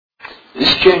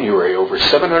This January, over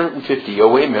 750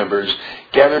 OA members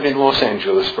gathered in Los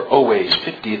Angeles for OA's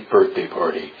 50th birthday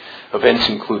party. Events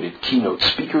included keynote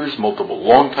speakers, multiple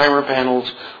long-timer panels,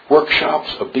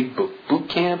 workshops, a big book boot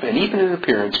camp, and even an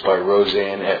appearance by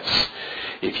Roseanne S.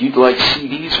 If you'd like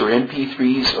CDs or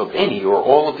MP3s of any or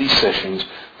all of these sessions,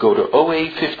 go to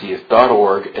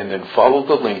oa50th.org and then follow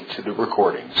the link to the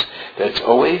recordings. That's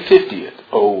OA50th,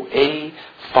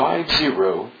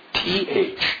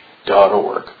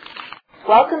 OA50th.org.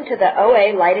 Welcome to the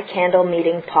OA Light a Candle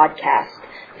Meeting podcast.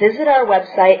 Visit our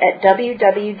website at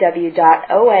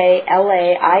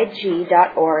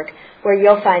www.oalaig.org, where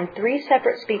you'll find 3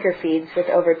 separate speaker feeds with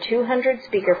over 200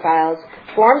 speaker files,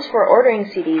 forms for ordering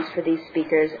CDs for these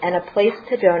speakers, and a place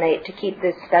to donate to keep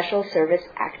this special service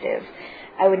active.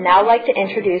 I would now like to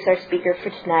introduce our speaker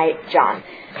for tonight, John.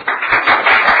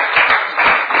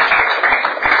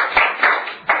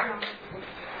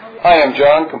 Hi, I'm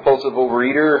John, compulsive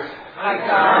overeater,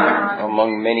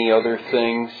 among many other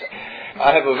things.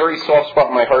 I have a very soft spot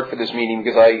in my heart for this meeting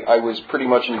because I was pretty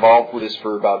much involved with this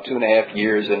for about 2.5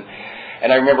 years, and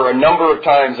I remember a number of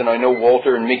times, and I know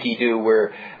Walter and Mickey do,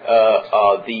 where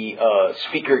the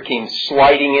speaker came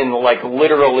sliding in, like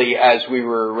literally as we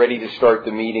were ready to start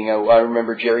the meeting. I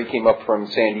remember Jerry came up from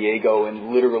San Diego,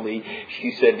 and literally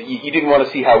she said, you didn't want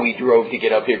to see how we drove to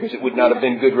get up here because it would not have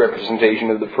been good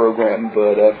representation of the program,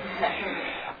 but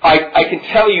I can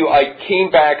tell you, I came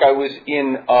back, I was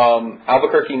in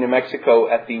Albuquerque, New Mexico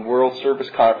at the World Service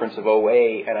Conference of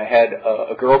OA, and I had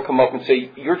a girl come up and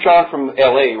say, "You're John from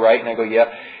LA, right?" And I go,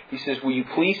 "Yeah." He says, "Will you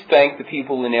please thank the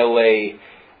people in LA?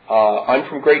 I'm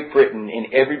from Great Britain,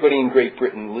 and everybody in Great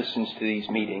Britain listens to these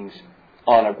meetings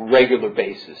on a regular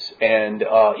basis. And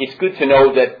it's good to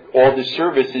know that all this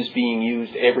service is being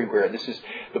used everywhere. This is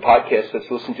the podcast that's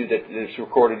listened to, that's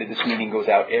recorded at this meeting, goes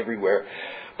out everywhere."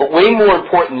 But way more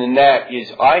important than that is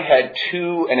I had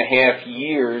 2.5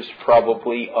 years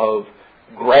probably of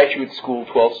graduate school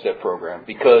 12-step program,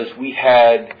 because we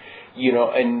had,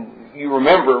 and you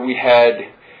remember we had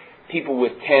people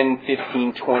with 10,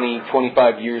 15, 20,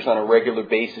 25 years on a regular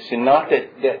basis. And not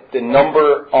that the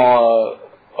number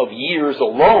of years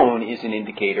alone is an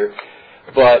indicator,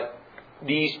 but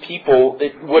these people,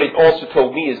 what it also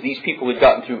told me is these people had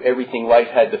gotten through everything life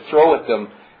had to throw at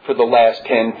them for the last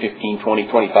 10, 15, 20,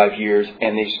 25 years,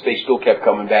 and they still kept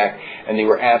coming back, and they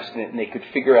were abstinent, and they could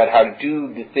figure out how to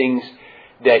do the things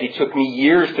that it took me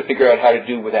years to figure out how to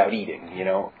do without eating,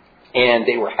 and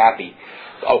they were happy.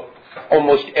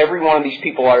 Almost every one of these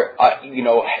people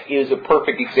is a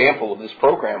perfect example of this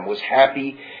program, was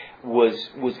happy, was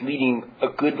leading a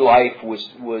good life, was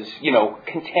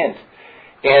content.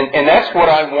 And that's what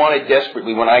I wanted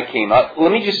desperately when I came up.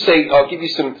 Let me just say, I'll give you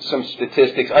some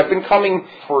statistics. I've been coming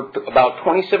for about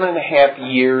 27.5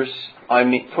 years.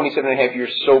 I'm 27.5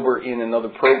 years sober in another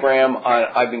program.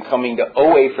 I've been coming to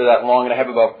OA for that long, and I have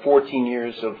about 14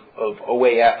 years of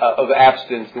OA, of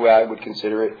abstinence, the way I would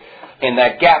consider it. And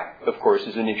that gap, of course,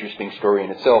 is an interesting story in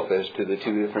itself as to the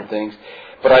two different things.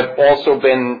 But I've also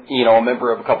been, a member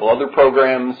of a couple other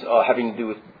programs having to do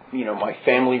with my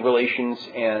family relations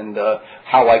and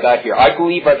how I got here. I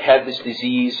believe I've had this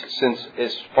disease since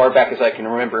as far back as I can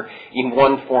remember in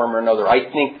one form or another. I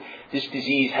think this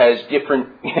disease has different,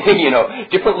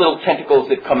 different little tentacles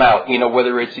that come out,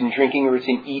 whether it's in drinking or it's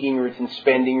in eating or it's in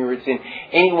spending or it's in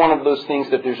any one of those things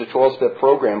that there's a 12-step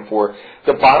program for.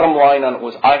 The bottom line on it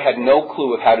was I had no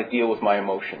clue of how to deal with my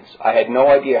emotions. I had no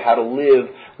idea how to live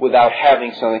without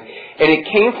having something. And it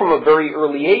came from a very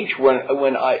early age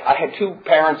when I had 2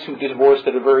 parents who divorced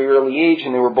at a very early age,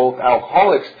 and they were both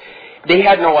alcoholics. They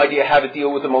had no idea how to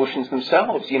deal with emotions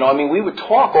themselves. We would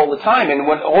talk all the time, and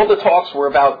when all the talks were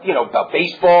about, about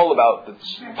baseball, about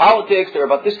politics, they were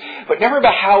about this, but never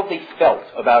about how they felt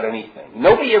about anything.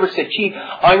 Nobody ever said, "Gee,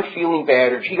 I'm feeling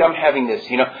bad," or "Gee, I'm having this."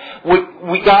 What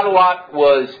we got a lot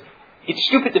was, "It's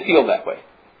stupid to feel that way."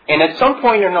 And at some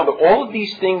point or another, all of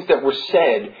these things that were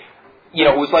said,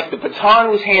 it was like the baton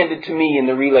was handed to me in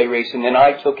the relay race, and then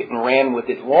I took it and ran with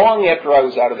it long after I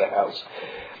was out of the house.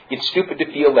 It's stupid to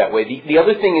feel that way. The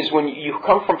other thing is when you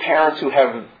come from parents who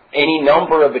have any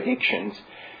number of addictions,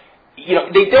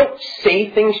 they don't say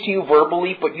things to you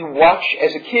verbally, but you watch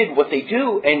as a kid what they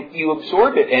do and you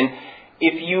absorb it. And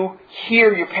if you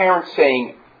hear your parents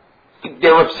saying,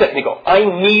 they're upset and they go, "I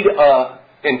need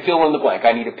and fill in the blank.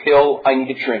 I need a pill, I need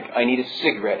a drink, I need a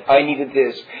cigarette, I needed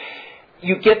this."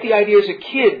 you get the idea as a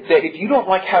kid that if you don't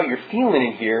like how you're feeling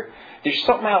in here, there's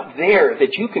something out there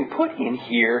that you can put in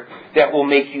here that will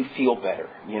make you feel better,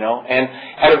 And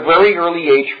at a very early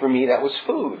age for me, that was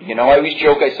food. I always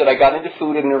joke, I said I got into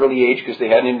food at an early age because they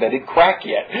hadn't invented crack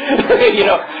yet.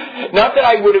 Not that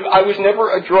I was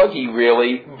never a druggie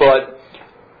really, but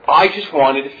I just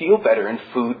wanted to feel better, and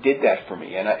food did that for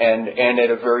me, and at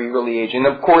a very early age. And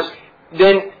of course,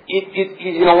 then it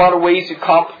in a lot of ways it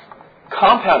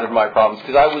compounded my problems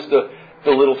because I was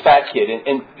the little fat kid.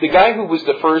 And the guy who was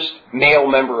the first male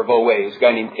member of OA was a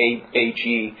guy named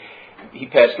A.G. He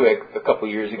passed away a couple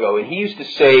of years ago, and he used to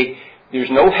say,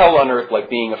 there's no hell on earth like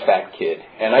being a fat kid.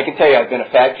 And I can tell you, I've been a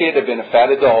fat kid, I've been a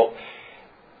fat adult.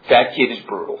 Fat kid is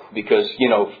brutal because,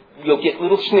 you'll get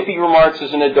little snippy remarks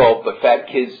as an adult, but fat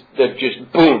kids, that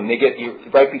just, boom, they get you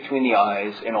right between the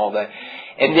eyes and all that.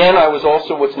 And then I was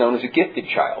also what's known as a gifted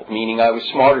child, meaning I was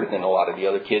smarter than a lot of the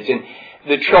other kids. And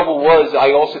the trouble was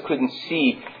I also couldn't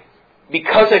see,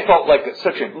 because I felt like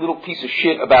such a little piece of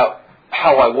shit about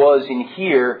how I was in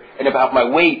here and about my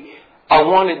weight,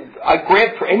 I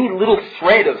grabbed for any little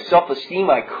thread of self-esteem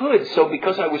I could. So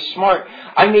because I was smart,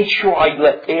 I made sure I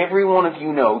let every one of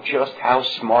you know just how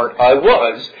smart I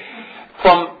was.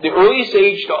 From the earliest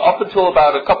age to up until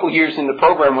about a couple years in the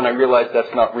program when I realized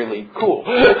that's not really cool.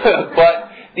 But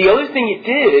the other thing it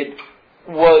did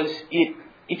was it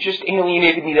just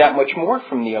alienated me that much more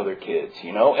from the other kids,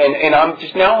 And I'm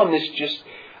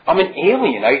an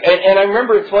alien. And I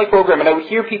remember it's like program, and I would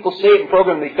hear people say it in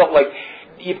program, they felt like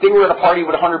if they were at a party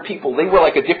with 100 people, they were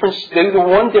like they were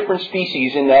one different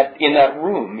species in that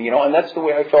room, and that's the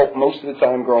way I felt most of the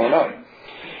time growing up.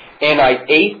 And I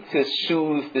ate to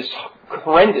soothe this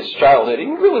horrendous childhood. It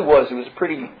really was. It was a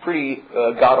pretty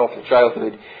god-awful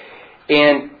childhood.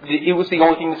 And it was the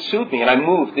only thing that soothed me. And I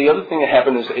moved. The other thing that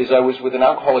happened is I was with an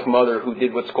alcoholic mother who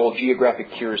did what's called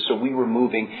geographic cures. So we were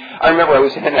moving. I remember I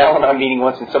was in an Al-Anon meeting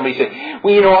once and somebody said,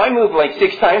 well, I moved like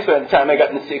 6 times by the time I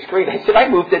got in the 6th grade. I said, I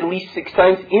moved at least 6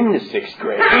 times in the 6th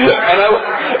grade.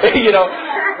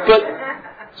 But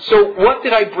so what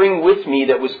did I bring with me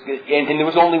that was, and there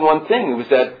was only one thing. It was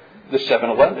that the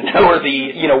 7-Eleven or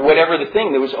the, whatever the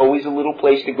thing. There was always a little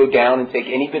place to go down and take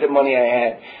any bit of money I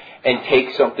had and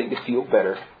take something to feel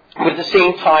better. But at the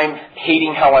same time,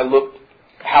 hating how I looked,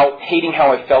 hating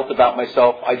how I felt about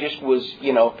myself, I just was,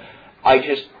 I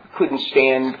just couldn't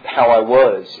stand how I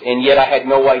was. And yet I had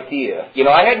no idea.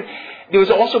 There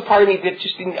was also part of me that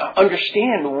just didn't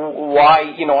understand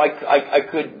why, I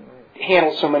could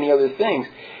handle so many other things.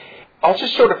 I'll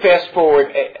just sort of fast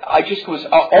forward. I just was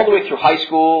all the way through high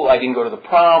school. I didn't go to the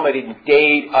prom. I didn't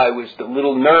date. I was the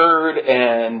little nerd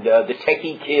and the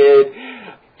techie kid.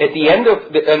 At the end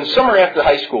of the summer after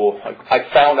high school, I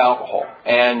found alcohol,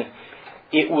 and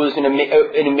it was an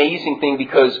amazing thing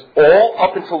because all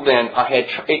up until then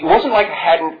it wasn't like I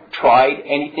hadn't tried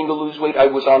anything to lose weight. I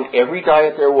was on every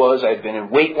diet there was. I had been in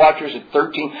Weight Watchers at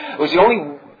 13. I was the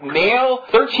only male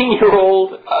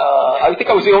 13-year-old. I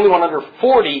think I was the only one under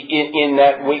 40 in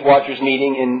that Weight Watchers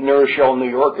meeting in New Rochelle, New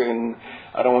York, and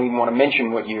I don't even want to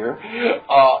mention what year.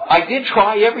 I did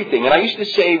try everything. And I used to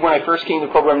say when I first came to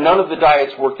the program, none of the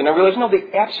diets worked. And I realized, no,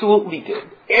 they absolutely did.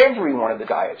 Every one of the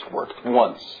diets worked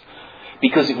once.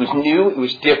 Because it was new, it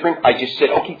was different. I just said,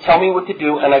 okay, tell me what to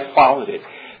do, and I followed it.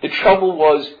 The trouble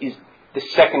is the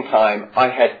second time I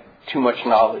had too much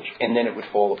knowledge, and then it would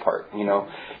fall apart,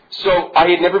 So I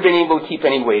had never been able to keep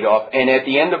any weight off, and at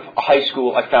the end of high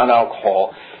school, I found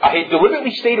alcohol. I had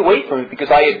deliberately stayed away from it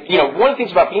because I had, one of the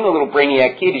things about being a little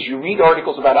brainiac kid is you read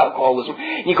articles about alcoholism,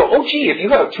 and you go, oh, gee, if you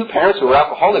have 2 parents who are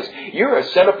alcoholics, you're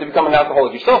set up to become an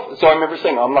alcoholic yourself. So I remember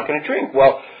saying, I'm not going to drink.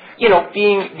 Well,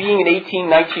 being an 18,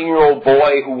 19-year-old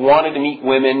boy who wanted to meet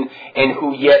women and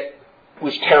who yet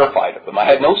was terrified of them. I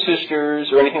had no sisters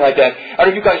or anything like that. I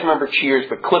don't know if you guys remember Cheers,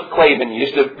 but Cliff Clavin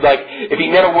used to, if he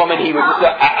met a woman, he would just,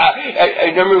 I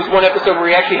remember there was one episode where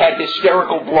he actually had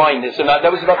hysterical blindness, and that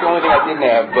was about the only thing I didn't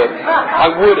have, but I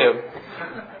would have.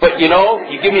 But,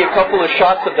 you give me a couple of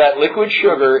shots of that liquid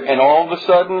sugar, and all of a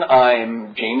sudden,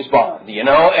 I'm James Bond, and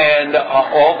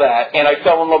all that. And I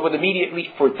fell in love with it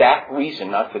immediately for that reason,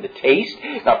 not for the taste,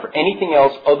 not for anything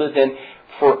else other than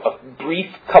for a brief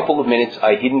couple of minutes,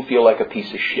 I didn't feel like a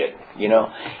piece of shit,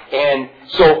 And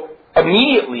so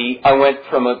immediately, I went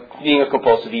from being a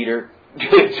compulsive eater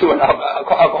to an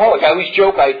alcoholic. I always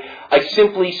joke, I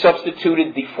simply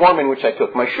substituted the form in which I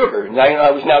took my sugar. And I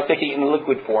was now taking it in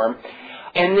liquid form.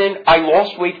 And then I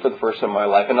lost weight for the first time in my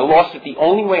life. And I lost it the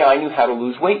only way I knew how to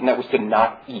lose weight, and that was to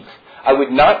not eat. I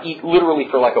would not eat literally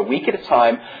for like a week at a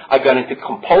time. I got into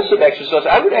compulsive exercise.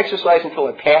 I would exercise until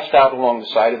I passed out along the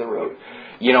side of the road.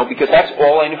 because that's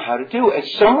all I knew how to do. And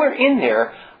somewhere in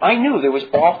there, I knew there was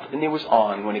off and there was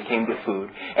on when it came to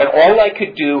food. And all I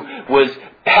could do was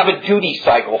have a duty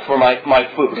cycle for my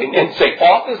food and say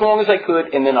off as long as I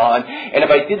could and then on. And if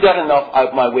I did that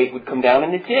enough, my weight would come down,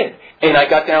 and it did. And I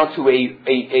got down to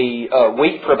a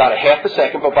weight for about a half a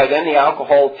second, but by then the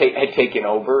alcohol had taken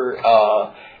over,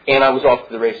 and I was off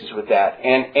to the races with that.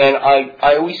 And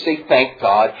I always say thank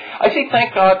God. I say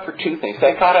thank God for two things.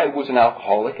 Thank God I was an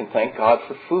alcoholic, and thank God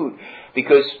for food.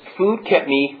 Because food kept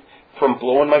me from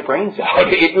blowing my brains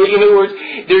out. In other words,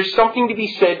 there's something to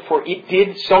be said for it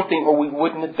did something or we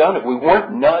wouldn't have done it. We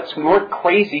weren't nuts. We weren't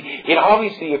crazy. It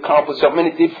obviously accomplished something, and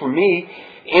it did for me.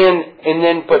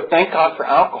 But thank God for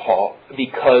alcohol,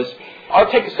 because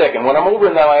I'll take a second. When I'm over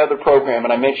in my other program,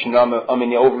 and I mentioned I'm in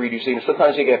the overeaters thing,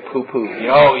 sometimes they get poo-pooed.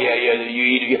 Oh yeah, you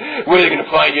eat. Where are they going to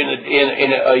find you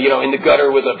in the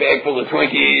gutter with a bag full of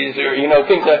Twinkies or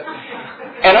things like that?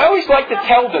 And I always like to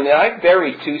tell them that I've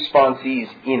buried 2 sponsees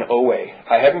in OA.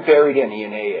 I haven't buried any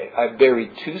in AA. I've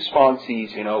buried 2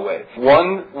 sponsees in OA.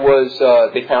 One was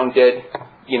they found dead,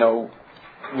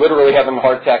 literally having a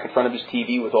heart attack in front of his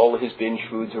TV with all of his binge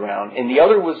foods around. And the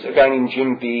other was a guy named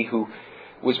Jim B., who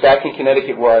was back in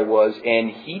Connecticut where I was, and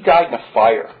he died in a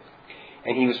fire.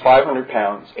 And he was 500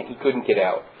 pounds, and he couldn't get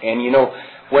out. And,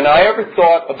 when I ever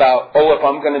thought about, if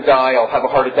I'm going to die, I'll have a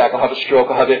heart attack, I'll have a stroke,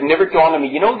 I'll have it never dawned on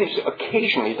me, there's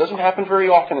occasionally, it doesn't happen very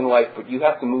often in life, but you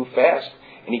have to move fast.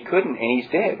 And he couldn't, and he's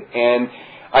dead. And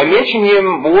I mention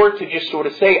him more to just sort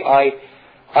of say,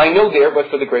 I know there, but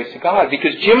for the grace of God.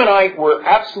 Because Jim and I were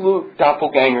absolute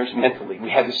doppelgangers mentally. We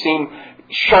had the same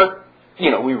sharp, he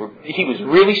was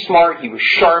really smart, he was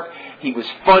sharp, he was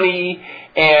funny,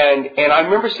 and I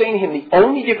remember saying to him, the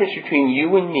only difference between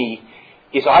you and me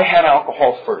is I had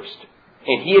alcohol first,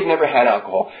 and he had never had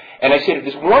alcohol. And I said, if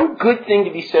there's one good thing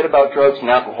to be said about drugs and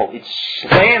alcohol, it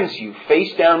slams you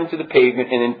face down into the pavement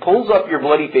and then pulls up your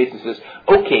bloody face and says,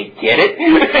 okay, get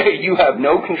it? You have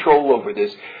no control over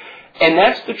this. And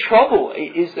that's the trouble,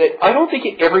 is that I don't think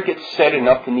it ever gets said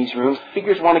enough in these rooms.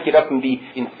 Figures want to get up and be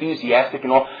enthusiastic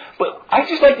and all. But I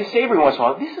just like to say every once in a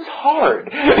while, this is hard.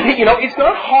 It's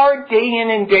not hard day in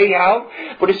and day out,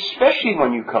 but especially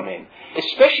when you come in,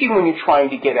 especially when you're trying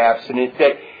to get abstinent,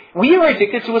 that we are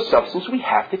addicted to a substance we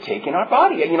have to take in our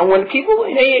body. And, when people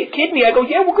in AA kid me, I go,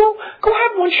 yeah, well, go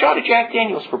have 1 shot of Jack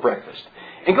Daniels for breakfast.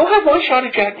 And go have 1 shot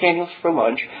of Jack Daniels for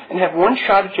lunch, and have 1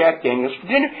 shot of Jack Daniels for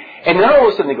dinner. And then all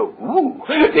of a sudden they go, ooh,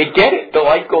 they get it. The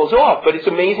light goes off. But it's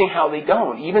amazing how they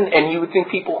don't. And you would think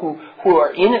people who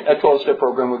are in a 12-step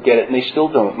program would get it, and they still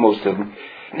don't, most of them.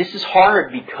 And this is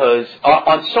hard because,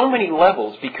 on so many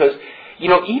levels, because,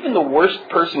 even the worst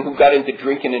person who got into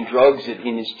drinking and drugs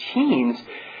in his teens,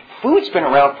 food's been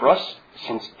around for us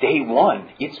since day one.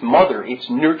 It's mother, it's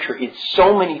nurture, it's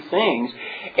so many things,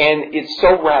 and it's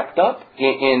so wrapped up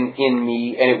in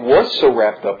me, and it was so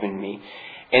wrapped up in me,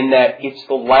 and that it's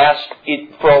the last,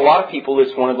 for a lot of people,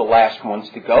 it's one of the last ones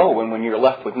to go, and when you're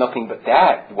left with nothing but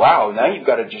that, wow, now you've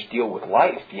got to just deal with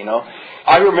life,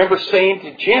 I remember saying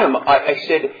to Jim, I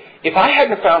said, if I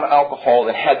hadn't found alcohol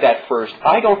and had that first,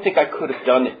 I don't think I could have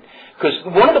done it. Because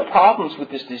one of the problems with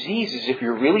this disease is if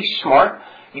you're really smart,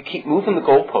 you keep moving the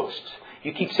goalposts.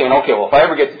 You keep saying, okay, well, if I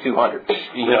ever get to 200, well,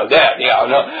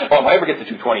 if I ever get to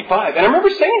 225. And I remember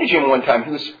saying to Jim one time,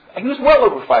 he was well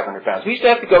over 500 pounds. We used to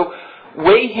have to go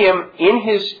weigh him in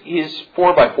his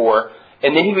 4x4,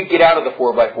 and then he would get out of the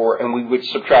 4x4, and we would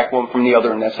subtract one from the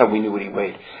other, and that's how we knew what he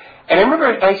weighed. And I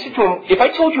remember I said to him, if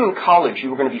I told you in college you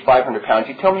were going to be 500 pounds,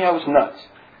 you'd tell me I was nuts.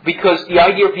 Because the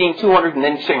idea of being 200 and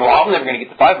then saying, well, I'm never going to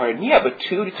get to 500. Yeah, but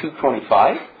 2 to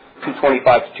 225,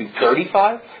 225 to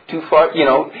 235,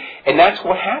 and that's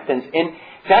what happens. And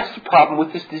that's the problem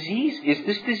with this disease, is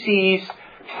this disease,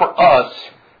 for us,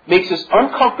 makes us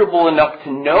uncomfortable enough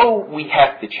to know we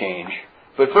have to change,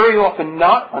 but very often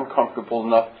not uncomfortable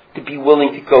enough to be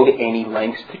willing to go to any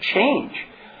lengths to change.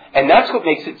 And that's what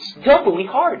makes it doubly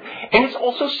hard. And it's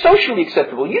also socially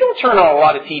acceptable. You don't turn on a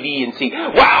lot of TV and see,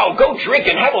 wow, go drink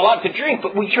and have a lot to drink.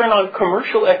 But we turn on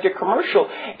commercial after commercial,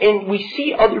 and we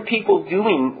see other people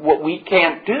doing what we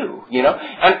can't do, And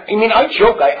I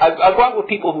joke. I go out with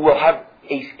people who will have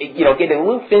get a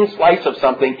little thin slice of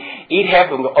something, eat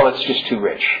half of them, go, oh, it's just too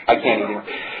rich. I can't eat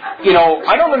it.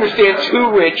 I don't understand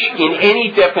too rich in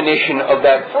any definition of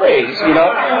that phrase,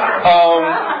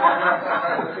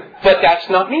 But that's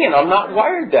not me, and I'm not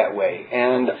wired that way.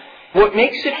 And what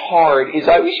makes it hard is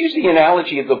I always use the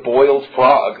analogy of the boiled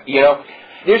frog.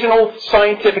 There's an old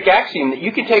scientific axiom that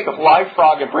you can take a live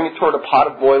frog and bring it toward a pot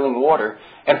of boiling water,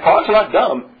 and frogs are not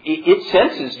dumb. It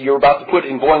senses you're about to put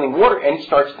it in boiling water, and it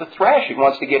starts to thrash. It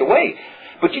wants to get away.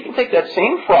 But you can take that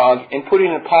same frog and put it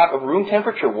in a pot of room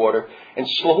temperature water and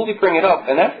slowly bring it up,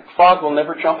 and that frog will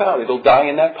never jump out. It'll die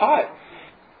in that pot.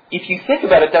 If you think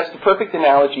about it, that's the perfect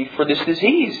analogy for this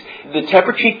disease. The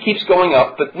temperature keeps going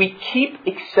up, but we keep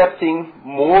accepting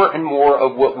more and more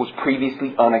of what was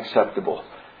previously unacceptable.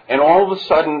 And all of a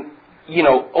sudden,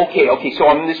 okay, so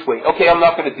I'm this way. Okay, I'm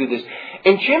not going to do this.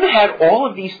 And Jim had all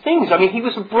of these things. I mean, he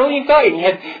was a brilliant guy, and he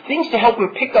had things to help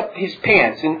him pick up his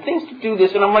pants and things to do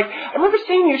this. And I'm like, I remember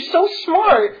saying, you're so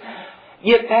smart.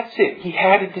 Yet that's it. He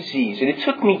had a disease, and it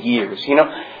took me years,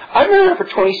 I've been around for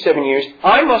 27 years.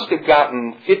 I must have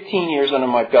gotten 15 years under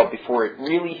my belt before it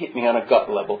really hit me on a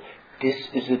gut level. This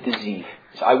is a disease.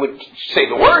 So I would say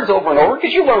the words over and over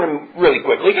because you learn them really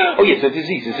quickly. Oh, yes, it's a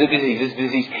disease, it's a disease, it's a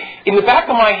disease. In the back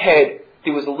of my head,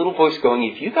 there was a little voice going,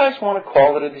 if you guys want to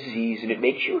call it a disease and it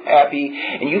makes you happy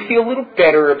and you feel a little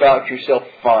better about yourself,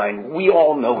 fine. We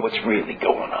all know what's really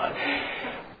going on.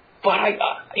 But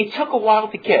it took a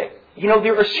while to get.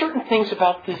 There are certain things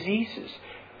about diseases.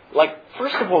 Like,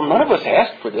 first of all, none of us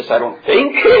asked for this, I don't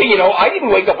think. I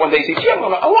didn't wake up one day and say, gee, I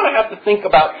want to have to think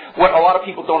about what a lot of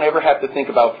people don't ever have to think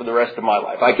about for the rest of my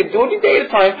life. I can do it a day at a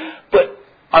time, but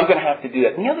I'm going to have to do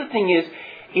that. And the other thing is,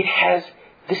 it has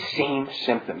the same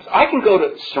symptoms. I can go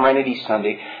to Serenity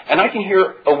Sunday, and I can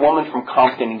hear a woman from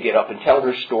Compton and get up and tell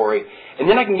her story. And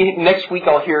then next week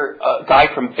I'll hear a guy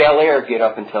from Bel Air get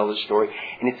up and tell the story.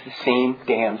 And it's the same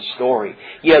damn story.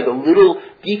 Yeah, the little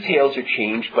details are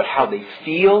changed, but how they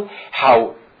feel,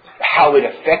 how it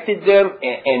affected them,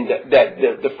 and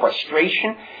the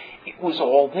frustration, it was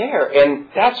all there. And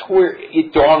that's where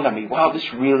it dawned on me, wow,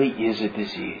 this really is a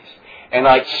disease. And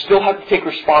I still have to take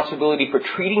responsibility for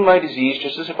treating my disease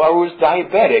just as if I was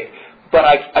diabetic. But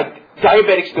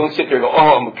diabetics don't sit there and go,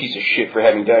 oh, I'm a piece of shit for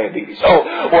having diabetes. Or,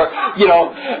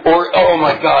 oh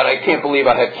my God, I can't believe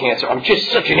I have cancer. I'm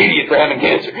just such an idiot for having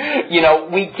cancer.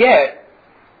 We get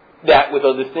that with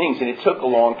other things. And it took a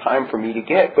long time for me to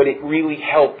get, but it really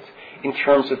helped in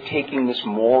terms of taking this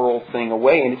moral thing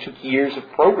away. And it took years of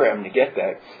programming to get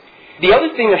that. The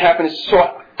other thing that happened is,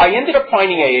 so I ended up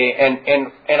finding AA,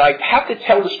 and I have to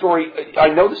tell the story. I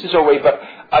know this is OA, but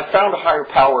I found a higher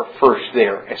power first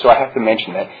there, and so I have to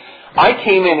mention that. I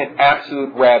came in an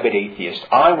absolute rabid atheist.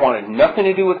 I wanted nothing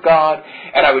to do with God,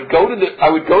 and I would go to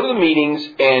the meetings,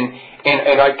 and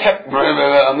I kept,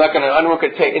 I'm not going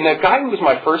to take. And the guy who was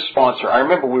my first sponsor, I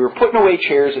remember we were putting away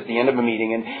chairs at the end of a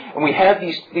meeting, and we had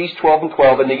these 12 and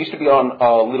 12, and they used to be on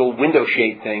little window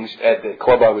shade things at the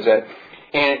club I was at.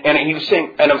 And he was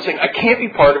saying, and I'm saying, I can't be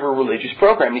part of a religious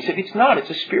program. And he said, it's not, it's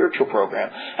a spiritual program.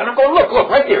 And I'm going, look,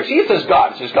 right there. See, it says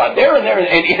God. It says God there and there.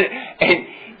 And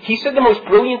he said the most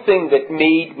brilliant thing that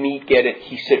made me get it.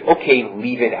 He said, okay,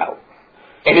 leave it out.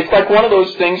 And it's like one of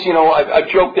those things, I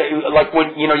joked that, like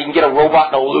when, you can get a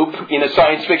robot in a loop in a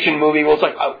science fiction movie. Well, it's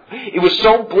like, it was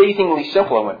so blazingly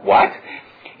simple. I went, what?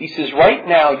 He says, right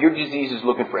now, your disease is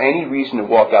looking for any reason to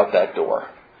walk out that door.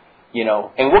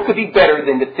 And what could be better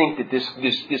than to think that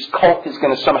this cult is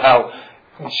going to somehow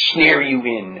snare you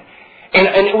in?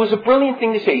 And it was a brilliant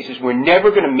thing to say. He says, we're never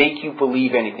going to make you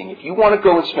believe anything. If you want to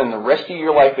go and spend the rest of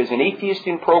your life as an atheist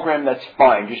in program, that's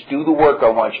fine. Just do the work I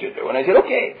want you to do. And I said,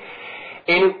 okay.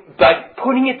 And by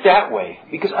putting it that way,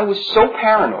 because I was so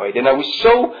paranoid and I was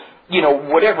so,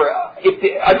 whatever.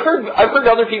 I've heard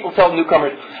other people tell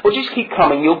newcomers, well, just keep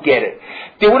coming, you'll get it.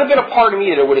 There would have been a part of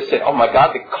me that would have said, oh my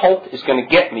God, the cult is going to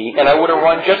get me, and I would have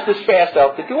run just as fast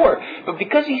out the door. But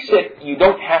because he said, you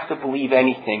don't have to believe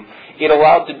anything, it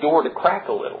allowed the door to crack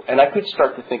a little, and I could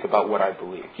start to think about what I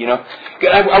believed,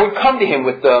 I would come to him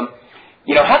with,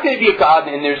 how can there be a God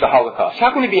and there's the Holocaust?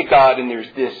 How can there be a God and there's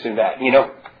this and that,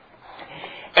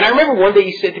 And I remember one day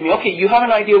he said to me, okay, you have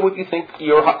an idea what you think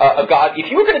you're a God.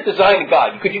 If you were going to design a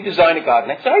God, could you design a God?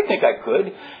 And I said, I think I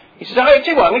could. He says, all right,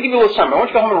 tell you what, I'm going to give you a little something. I want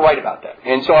you to go home and write about that.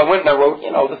 And so I went and I wrote,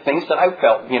 the things that I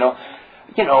felt,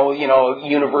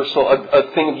 universal,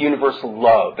 a thing of universal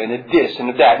love and a this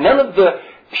and a that. None of the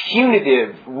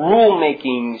punitive,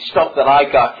 rule-making stuff that I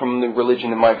got from the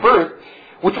religion of my birth,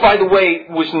 which, by the way,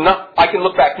 was not, I can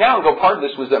look back now and go, part of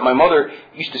this was that my mother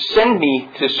used to send me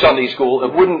to Sunday school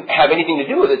and wouldn't have anything to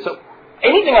do with it. So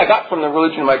anything I got from the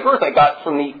religion of my birth, I got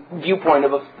from the viewpoint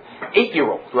of an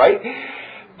 8-year-old, right?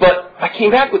 But I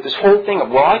came back with this whole thing of,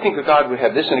 well, I think a God would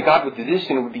have this and a God would do this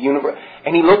and it would be universal.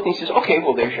 And he looked and he says, okay,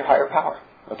 well, there's your higher power,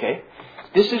 okay?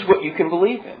 This is what you can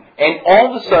believe in. And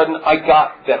all of a sudden, I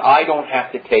got that I don't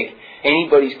have to take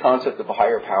anybody's concept of a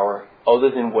higher power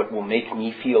other than what will make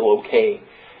me feel okay.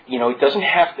 It doesn't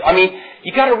have to,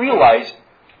 you got to realize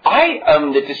I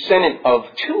am the descendant of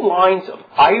two lines of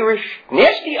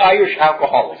nasty Irish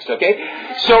alcoholics, okay?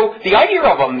 So the idea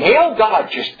of a male God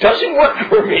just doesn't work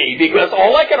for me, because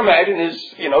all I can imagine is,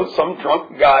 some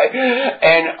drunk guy,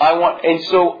 and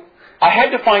so I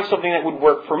had to find something that would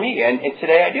work for me, and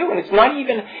today I do, and it's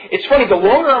funny, the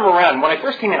longer I'm around, when I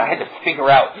first came in, I had to figure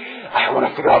out, I want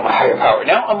to figure out my higher power.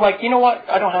 Now I'm like, you know what?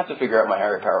 I don't have to figure out my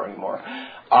higher power anymore.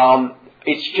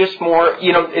 It's just more,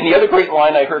 and the other great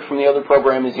line I heard from the other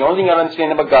program is, the only thing I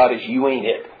understand about God is you ain't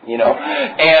it,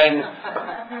 And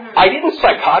I didn't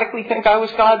psychotically think I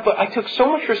was God, but I took so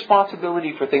much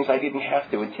responsibility for things I didn't have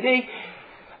to. And today,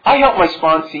 I help my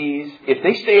sponsees. If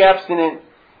they stay abstinent,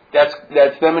 that's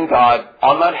them and God.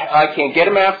 I can't get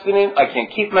them abstinent, I can't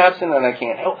keep them abstinent, and I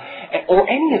can't help, or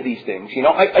any of these things,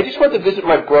 I just went to visit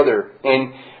my brother,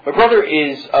 and my brother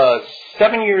is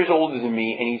 7 years older than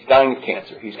me, and he's dying of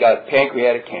cancer. He's got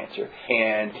pancreatic cancer,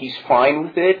 and he's fine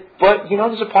with it. But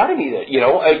there's a part of me that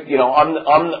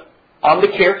I'm the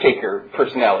caretaker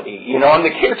personality. I'm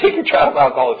the caretaker child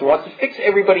alcoholic who wants to fix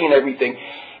everybody and everything,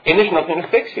 and there's nothing to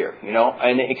fix here.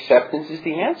 And acceptance is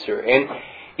the answer. And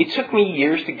it took me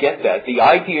years to get that. The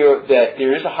idea that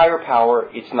there is a higher power,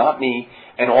 it's not me,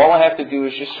 and all I have to do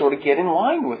is just sort of get in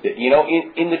line with it.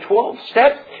 In the 12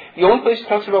 steps, the only place it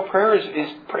talks about prayer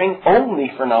is praying only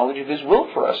for knowledge of His will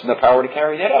for us and the power to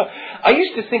carry that out. I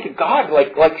used to think of God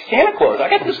like Santa Claus. I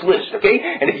got this list, okay?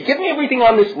 And if you give me everything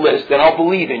on this list, then I'll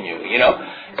believe in you,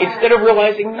 Instead of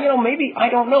realizing, maybe I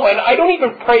don't know. And I don't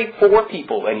even pray for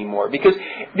people anymore, because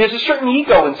there's a certain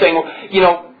ego in saying,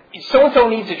 well, so-and-so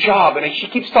needs a job, and she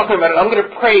keeps talking about it. I'm going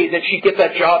to pray that she get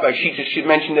that job, as she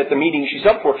mentioned at the meeting she's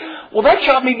up for. Well, that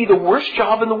job may be the worst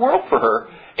job in the world for her,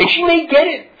 and she may get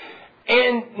it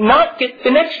and not get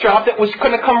the next job that was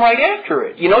going to come right after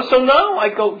it. So now I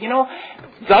go,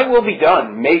 Thy will be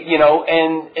done,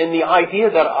 and the idea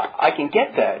that I can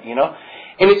get that,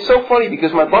 And it's so funny,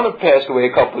 because my mother passed away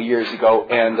a couple of years ago,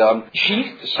 and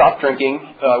she stopped drinking.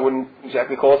 I wouldn't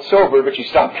exactly call it sober, but she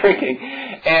stopped drinking,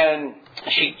 and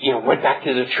she, went back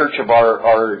to the church of our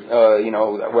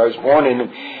where I was born in,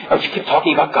 and she kept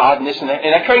talking about God and this and that.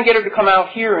 And I tried to get her to come out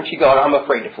here, and she goes, I'm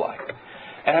afraid to fly.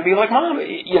 And I'd be like, Mom,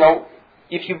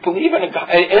 if you believe in a God.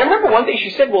 And I remember one day she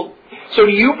said, well, so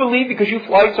do you believe because you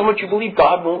fly so much you believe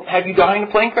God won't have you die in a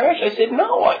plane crash? I said,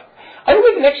 no, I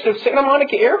live next to Santa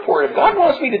Monica Airport. If God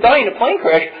wants me to die in a plane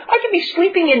crash, I can be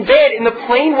sleeping in bed and the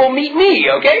plane will meet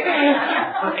me, okay?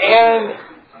 And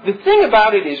the thing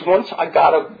about it is, once I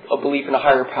got a belief in a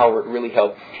higher power, it really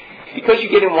helped. Because you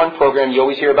get in one program, you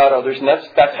always hear about others, and that's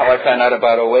how I found out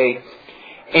about OA.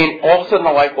 And all of a sudden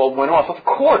the light bulb went off. Of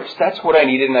course, that's what I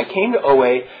needed, and I came to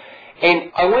OA,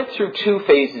 and I went through 2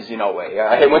 phases in OA.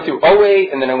 I went through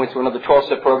OA, and then I went through another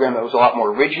 12-step program that was a lot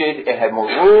more rigid, it had more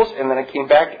rules, and then I came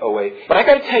back to OA. But I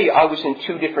got to tell you, I was in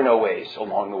 2 different OAs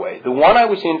along the way. The one I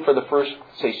was in for the first,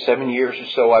 say, 7 years or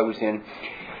so I was in,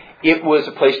 it was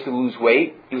a place to lose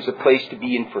weight. It was a place to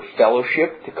be in for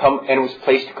fellowship, and it was a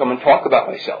place to come and talk about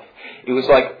myself. It was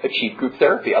like a cheap group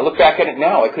therapy. I look back at it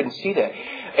now, I couldn't see that.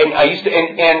 And I used to,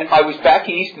 and I was back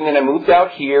east, and then I moved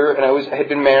out here, and I had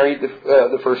been married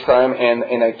the first time,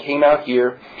 and I came out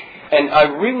here, and I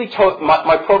really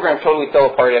my program totally fell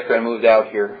apart after I moved out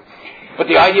here. But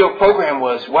the ideal program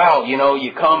was, wow,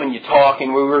 you come and you talk,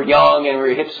 and we were young, and we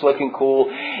were hip, slick, and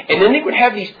cool. And then they would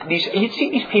have these you'd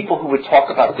see these people who would talk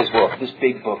about this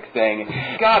big book thing.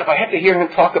 God, if I had to hear him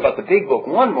talk about the big book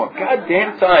one more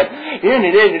goddamn time,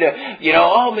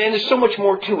 oh man, there's so much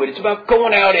more to it. It's about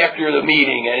going out after the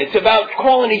meeting, and it's about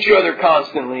calling each other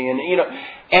constantly,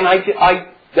 and I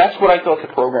that's what I thought the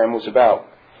program was about.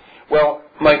 Well,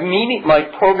 my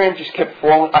program just kept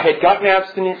falling. I had gotten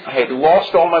abstinent. I had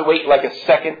lost all my weight like a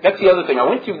second. That's the other thing. I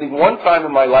went through the one time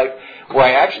in my life where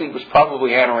I actually was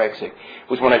probably anorexic,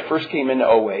 was when I first came into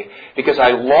OA, because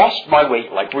I lost my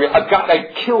weight like real.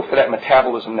 I'd kill for that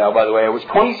metabolism now, by the way. I was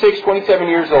 26, 27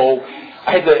 years old.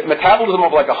 I had the metabolism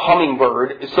of like a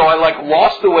hummingbird, so I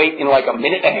lost the weight in like a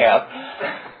minute and a half.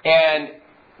 And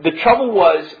the trouble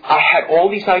was, I had all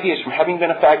these ideas from having been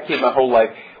a fat kid my whole life.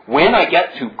 When I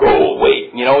get to go away,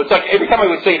 it's like every time I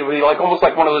would say it, it would be like almost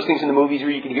like one of those things in the movies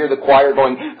where you could hear the choir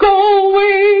going, go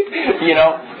away,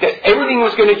 that everything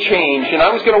was going to change, and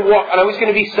I was going to walk, and I was going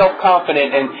to be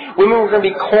self-confident, and women were going to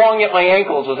be clawing at my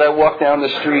ankles as I walked down the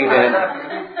street, and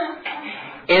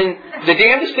the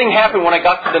damnedest thing happened when I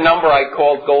got to the number I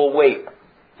called goal weight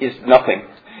is nothing.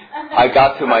 I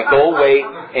got to my goal weight,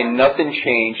 and nothing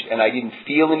changed, and I didn't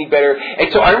feel any better.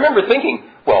 And so I remember thinking,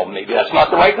 well, maybe that's not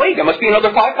the right weight. There must be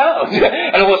another 5 pounds. And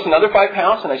I lost another 5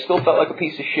 pounds, and I still felt like a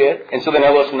piece of shit. And so then I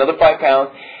lost another 5 pounds.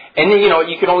 And then,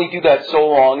 you could only do that so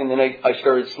long, and then I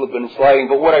started slipping and sliding.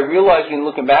 But what I realized when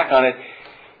looking back on it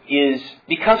is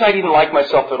because I didn't like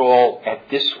myself at all at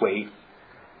this weight,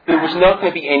 there was not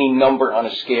going to be any number on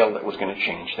a scale that was going to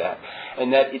change that.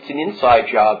 And that it's an inside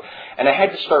job, and I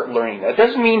had to start learning that. It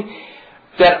doesn't mean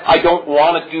that I don't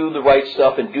want to do the right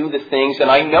stuff and do the things. And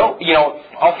I know,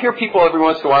 I'll hear people every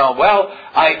once in a while, well,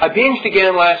 I binged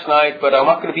again last night, but I'm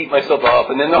not going to beat myself up.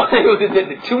 And then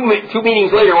two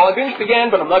meetings later, well, I binged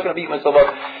again, but I'm not going to beat myself up.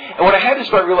 And what I had to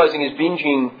start realizing is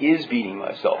binging is beating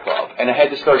myself up. And I had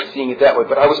to start seeing it that way.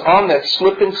 But I was on that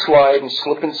slip and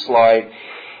slide.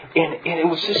 And it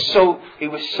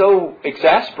was so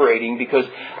exasperating because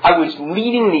I was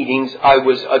leading meetings, I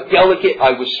was a delegate,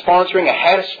 I was sponsoring, I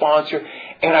had a sponsor,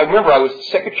 and I remember I was the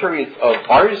secretary of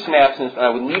Artists in Absence, and I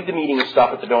would leave the meeting and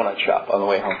stop at the donut shop on the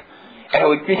way home. And I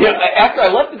would, after I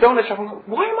left the donut shop, I'm like,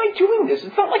 why am I doing this?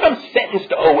 It's not like I'm sentenced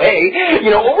to OA.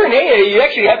 Over in AA, you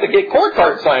actually have to get court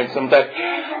card signed sometimes.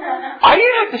 I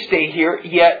didn't have to stay here,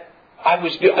 yet I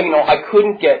was, I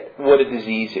couldn't get what a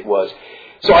disease it was.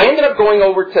 So I ended up going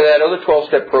over to that other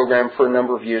 12-step program for a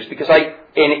number of years because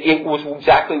it was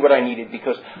exactly what I needed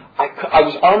because I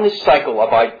was on this cycle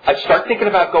of I'd start thinking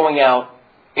about going out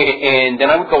and then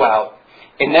I would go out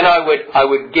and then I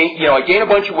would gain, I'd gain a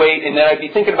bunch of weight and then I'd be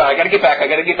thinking about I got to get back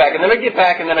and then I'd get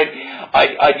back and then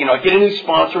I'd get a new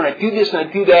sponsor and I'd do this and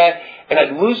I'd do that and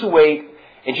I'd lose the weight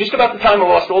and just about the time I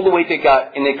lost all the weight they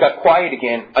got quiet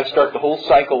again, I'd start the whole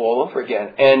cycle all over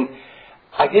again. And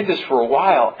I did this for a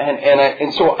while,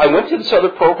 and so I went to this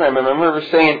other program, and I remember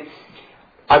saying,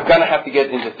 I'm going to have to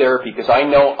get into therapy, because I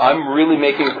know I'm really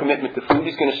making a commitment. The food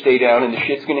is going to stay down, and the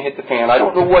shit's going to hit the fan. I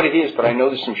don't know what it is, but I know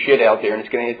there's some shit out there, and it's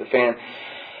going to hit the fan.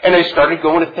 And I started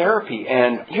going to therapy,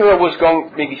 and here I was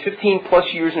going maybe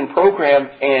 15-plus years in program,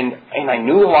 and I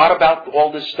knew a lot about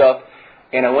all this stuff,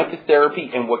 and I went to therapy,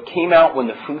 and what came out when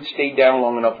the food stayed down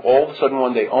long enough, all of a sudden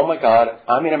one day, oh my God,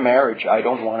 I'm in a marriage I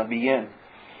don't want to be in.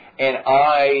 And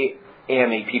I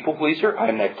am a people pleaser.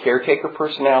 I'm that caretaker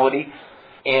personality.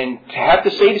 And to have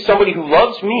to say to somebody who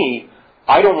loves me,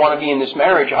 I don't want to be in this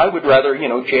marriage, I would rather,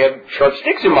 jab sharp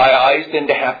sticks in my eyes than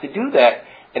to have to do that.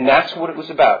 And that's what it was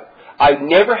about. I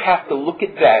never have to look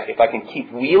at that if I can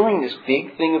keep wheeling this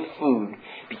big thing of food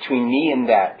between me and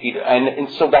that. And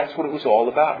so that's what it was all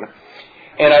about.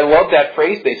 And I love that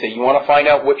phrase they say, you want to find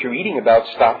out what you're eating about,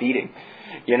 stop eating.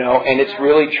 And it's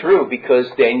really true because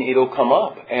then it'll come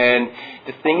up. And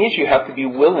the thing is, you have to be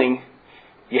willing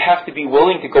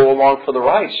to go along for the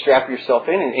ride, strap yourself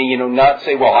in and not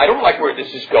say, well, I don't like where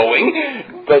this is going,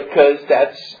 because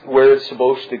that's where it's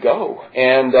supposed to go.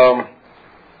 And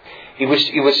it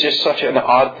was just such an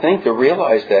odd thing to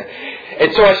realize that.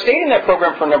 And so I stayed in that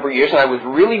program for a number of years, and I was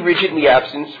really rigidly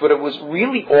abstinent, but it was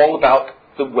really all about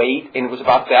the weight, and it was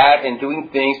about that and doing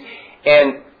things.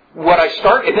 And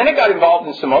then I got involved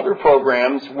in some other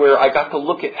programs where I got to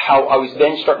look at how I was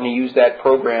then starting to use that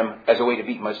program as a way to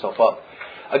beat myself up.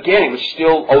 Again, it was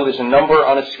still, there's a number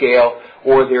on a scale,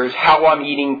 or there's how I'm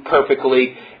eating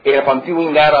perfectly, and if I'm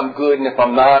doing that, I'm good, and if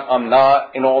I'm not, I'm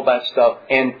not, and all that stuff.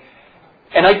 And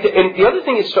the other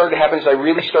thing that started to happen is I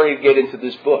really started to get into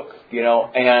this book,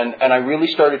 and I really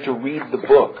started to read the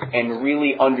book and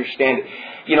really understand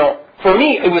it. For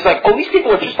me, it was like, these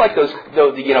people are just like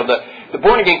the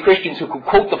born-again Christians who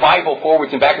quote the Bible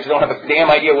forwards and backwards and don't have a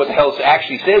damn idea what the hell it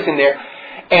actually says in there.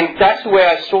 And that's the way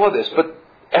I saw this. But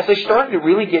as I started to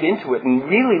really get into it and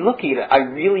really look at it, I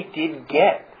really did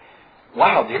get,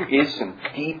 wow, there is some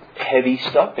deep, heavy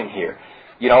stuff in here.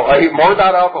 I hear more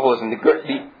about alcoholism.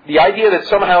 The idea that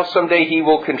somehow, someday he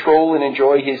will control and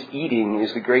enjoy his eating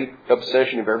is the great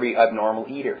obsession of every abnormal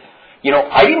eater.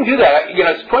 I didn't do that.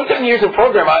 It's 27 years in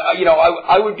program.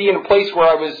 I would be in a place where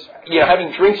I was,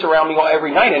 having drinks around me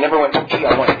every night. I never went, gee,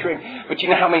 I want to drink. But you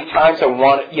know how many times I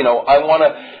want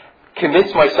to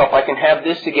convince myself I can have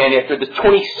this again. After the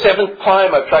 27th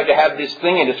time I've tried to have this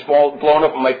thing and it's blown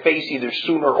up in my face either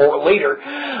sooner or later,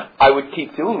 I would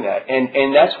keep doing that.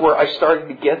 And that's where I started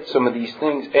to get some of these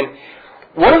things. And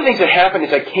one of the things that happened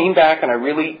is I came back and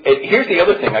here's the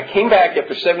other thing. I came back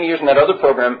after 7 years in that other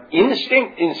program in the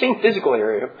same physical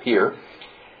area here.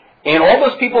 And all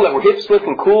those people that were hip, slick,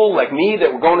 and cool like me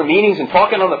that were going to meetings and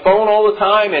talking on the phone all the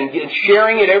time and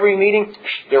sharing at every meeting,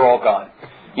 they're all gone.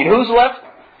 You know who's left?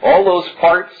 All those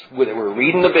parts that were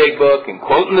reading the big book and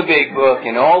quoting the big book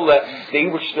and all that, they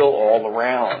were still all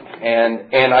around.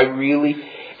 And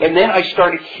And then I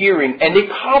started hearing, and they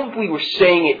probably were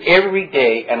saying it every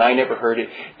day, and I never heard it,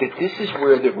 that this is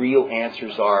where the real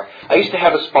answers are. I used to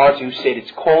have a sponsor who said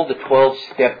it's called the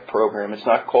 12-step program. It's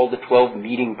not called the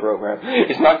 12-meeting program.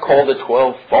 It's not called the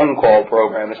 12-phone call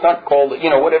program. It's not called,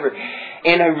 whatever.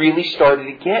 And I really started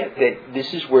to get that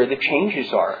this is where the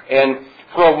changes are. And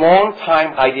for a long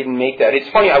time, I didn't make that. It's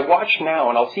funny, I watch now,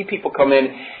 and I'll see people come in,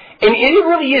 and it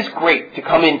really is great to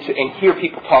come in and hear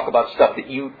people talk about stuff that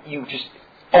you just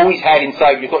always had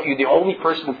inside. You thought you were the only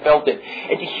person who felt it.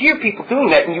 And to hear people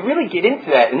doing that, and you really get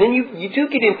into that, and then you do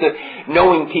get into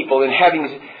knowing people and having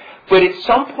this. But at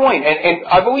some point, and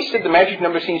I've always said the magic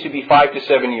number seems to be 5 to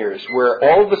 7 years, where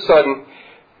all of a sudden,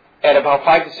 at about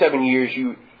 5 to 7 years,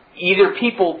 either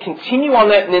people continue on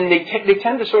that and then they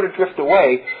tend to sort of drift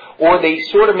away, or they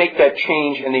sort of make that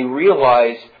change and they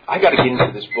realize, I got to get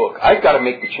into this book. I've got to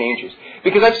make the changes.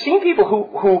 Because I've seen people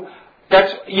who that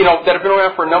have been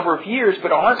around for a number of years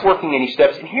but aren't working any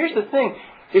steps. And here's the thing.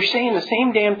 They're saying the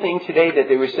same damn thing today that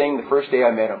they were saying the first day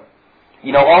I met them.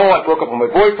 I broke up with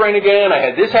my boyfriend again. I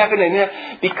had this happen and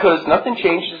that. Because nothing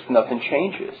changes,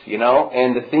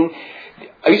 And the thing,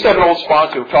 I used to have an old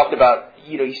sponsor who talked about,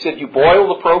 he said, you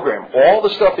boil the program, all the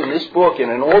stuff in this book and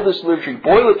in all this literature, you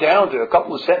boil it down to a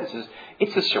couple of sentences.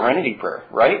 It's the serenity prayer,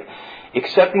 right?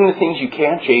 Accepting the things you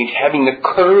can't change, having the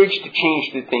courage to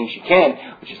change the things you can,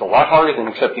 which is a lot harder than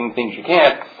accepting the things you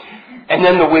can't, and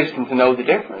then the wisdom to know the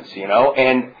difference,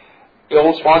 And the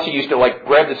old sponsor used to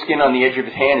grab the skin on the edge of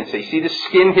his hand and say, see this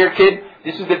skin here, kid?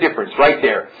 This is the difference right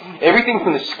there. Everything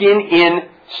from the skin in,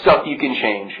 stuff you can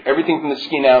change. Everything from the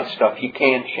skin out, stuff you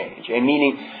can't change. And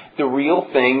meaning, the real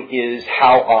thing is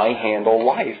how I handle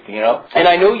life, And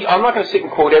I know I'm not going to sit and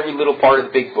quote every little part of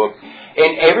the big book.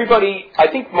 And everybody, I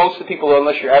think most of the people,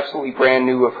 unless you're absolutely brand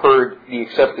new, have heard the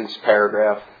acceptance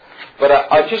paragraph. But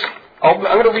I'm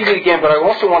going to read it again, but I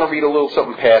also want to read a little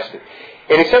something past it.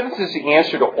 And acceptance is the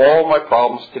answer to all my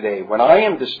problems today. When I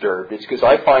am disturbed, it's because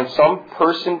I find some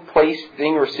person, place,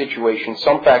 thing, or situation,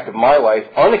 some fact of my life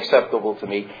unacceptable to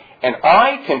me, and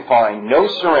I can find no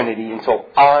serenity until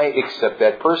I accept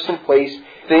that person, place,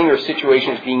 thing, or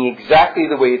situation as being exactly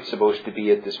the way it's supposed to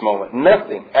be at this moment.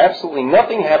 Nothing, absolutely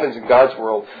nothing happens in God's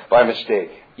world by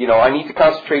mistake. I need to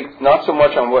concentrate not so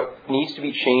much on what needs to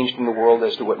be changed in the world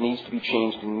as to what needs to be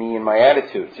changed in me and my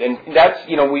attitudes. And that's,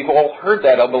 we've all heard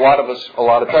that of a lot of us a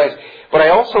lot of times. But I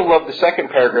also love the second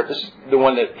paragraph. This is the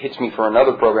one that hits me for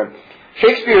another program.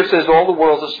 Shakespeare says all the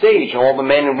world's a stage and all the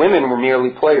men and women were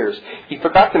merely players. He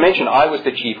forgot to mention I was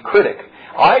the chief critic.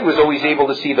 I was always able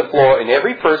to see the flaw in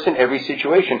every person, every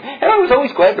situation, and I was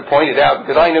always glad to point it out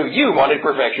because I know you wanted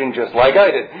perfection just like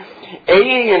I did.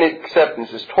 AA and acceptance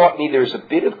has taught me there's a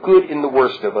bit of good in the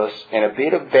worst of us and a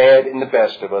bit of bad in the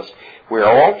best of us. We're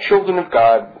all children of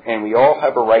God and we all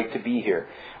have a right to be here.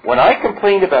 When I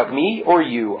complain about me or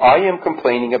you, I am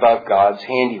complaining about God's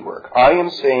handiwork. I am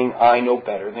saying I know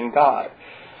better than God.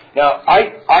 Now,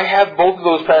 I have both of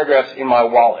those paragraphs in my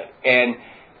wallet, and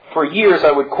for years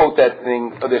I would quote that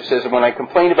thing that says, when I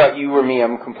complain about you or me,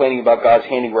 I'm complaining about God's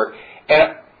handiwork.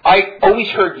 And I always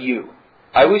heard you.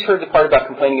 I always heard the part about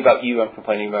complaining about you, I'm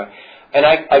complaining about. And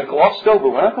I glossed over,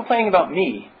 when I'm complaining about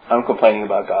me, I'm complaining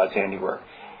about God's handiwork.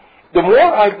 The more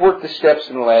I've worked the steps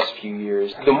in the last few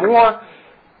years, the more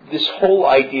this whole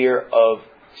idea of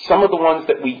some of the ones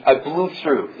that I blew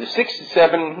through, the 6 to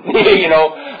 7,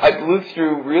 I blew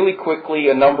through really quickly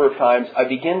a number of times. I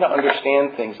began to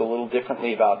understand things a little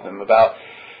differently about them, about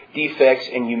defects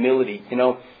and humility.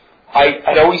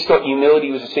 I'd always thought humility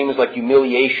was the same as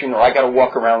humiliation, or I got to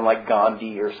walk around like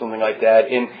Gandhi or something like that.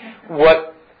 And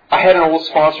what I had an old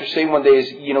sponsor say one day is,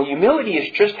 humility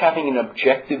is just having an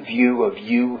objective view of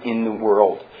you in the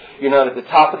world. You're not at the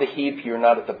top of the heap. You're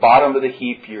not at the bottom of the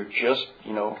heap. You're just,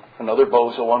 another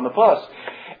bozo on the bus.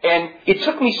 And it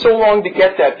took me so long to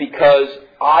get that because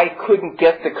I couldn't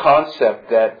get the concept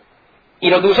that,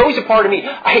 there was always a part of me.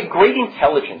 I had great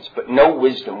intelligence, but no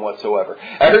wisdom whatsoever.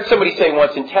 I heard somebody say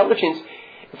once,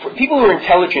 people who are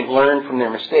intelligent learn from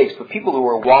their mistakes, but people who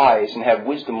are wise and have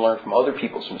wisdom learn from other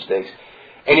people's mistakes.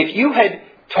 And if you had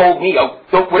told me,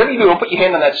 whatever you do, don't put your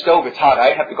hand on that stove, it's hot,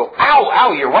 I'd have to go,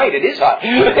 ow, you're right, it is hot.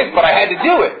 But I had to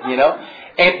do it,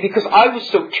 And because I was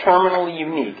so terminally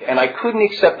unique, and I couldn't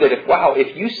accept that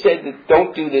if you said that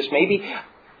don't do this, maybe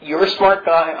you're a smart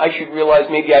guy, I should realize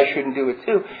maybe I shouldn't do it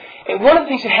too. And one of the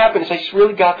things that happened is I just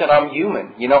really got that I'm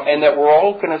human, and that we're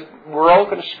all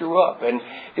gonna screw up. And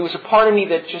there was a part of me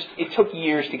that it took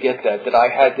years to get that I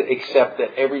had to accept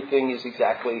that everything is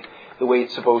exactly the way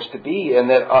it's supposed to be, and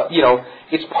that,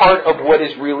 it's part of what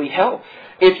is really hell.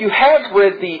 if you have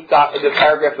read the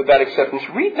paragraph about acceptance,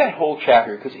 read that whole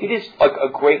chapter, because it is like a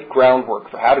great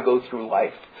groundwork for how to go through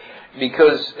life.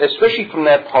 Because, especially from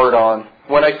that part on,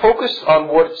 when I focus on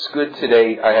what's good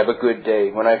today, I have a good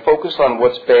day. When I focus on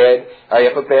what's bad, I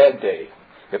have a bad day.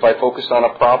 If I focus on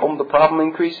a problem, the problem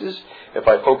increases. If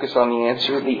I focus on the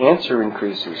answer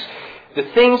increases. The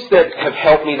things that have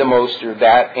helped me the most are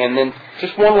that, and then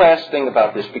just one last thing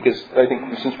about this, because I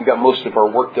think since we got most of our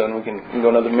work done, we can go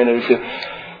another minute or two.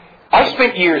 I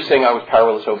spent years saying I was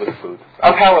powerless over the food.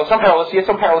 I'm powerless, yes,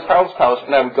 I'm powerless,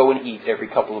 and I would go and eat every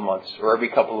couple of months or every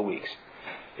couple of weeks.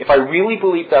 If I really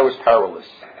believed I was powerless,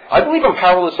 I believe I'm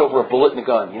powerless over a bullet in a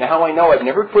gun. You know how I know? I've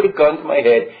never put a gun to my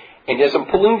head, and as I'm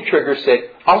pulling the trigger, said,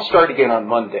 I'll start again on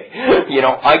Monday.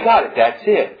 I got it, that's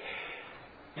it.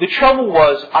 The trouble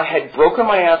was, I had broken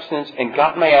my abstinence and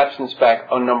gotten my abstinence back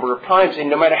a number of times. And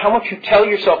no matter how much you tell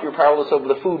yourself you're powerless over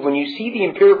the food, when you see the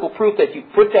empirical proof that you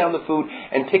put down the food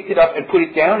and picked it up and put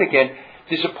it down again,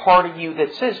 there's a part of you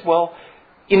that says, well,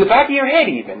 in the back of your head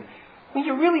even, well,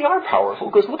 you really are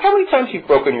powerful, because look how many times you've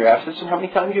broken your abstinence and how many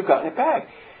times you've gotten it back.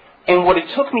 And what it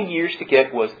took me years to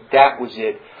get was that was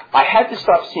it. I had to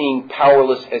stop seeing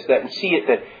powerless as that and see it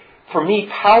that, for me,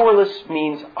 powerless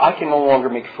means I can no longer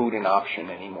make food an option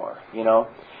anymore,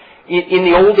 In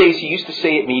the old days, you used to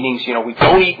say at meetings, we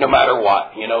don't eat no matter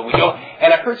what, we don't.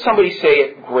 And I heard somebody say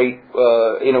it great,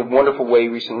 in a wonderful way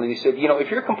recently. They said, if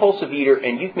you're a compulsive eater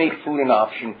and you've made food an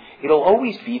option, it'll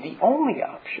always be the only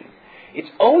option. It's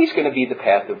always going to be the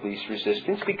path of least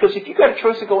resistance, because if you've got a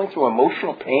choice of going through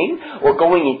emotional pain or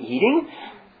going and eating,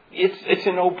 it's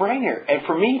a no-brainer. And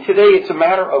for me today, it's a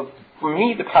matter of, for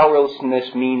me, the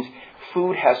powerlessness means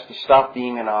food has to stop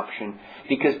being an option,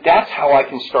 because that's how I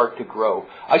can start to grow.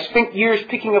 I spent years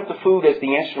picking up the food as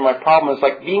the answer to my problem. It's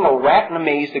like being a rat in a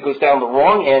maze that goes down the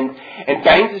wrong end and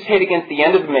bangs his head against the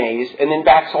end of the maze and then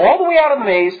backs all the way out of the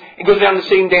maze and goes down the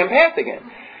same damn path again.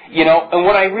 And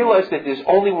when I realized that there's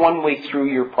only one way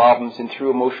through your problems and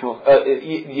through emotional,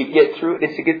 you get through it,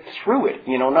 is to get through it,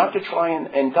 not to try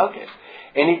and duck it.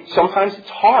 And sometimes it's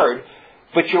hard,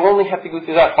 but you only have to go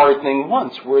through that hard thing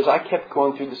once, whereas I kept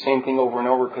going through the same thing over and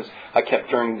over because I kept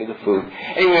turning to the food.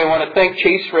 Anyway, I want to thank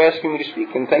Chase for asking me to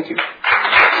speak, and thank you.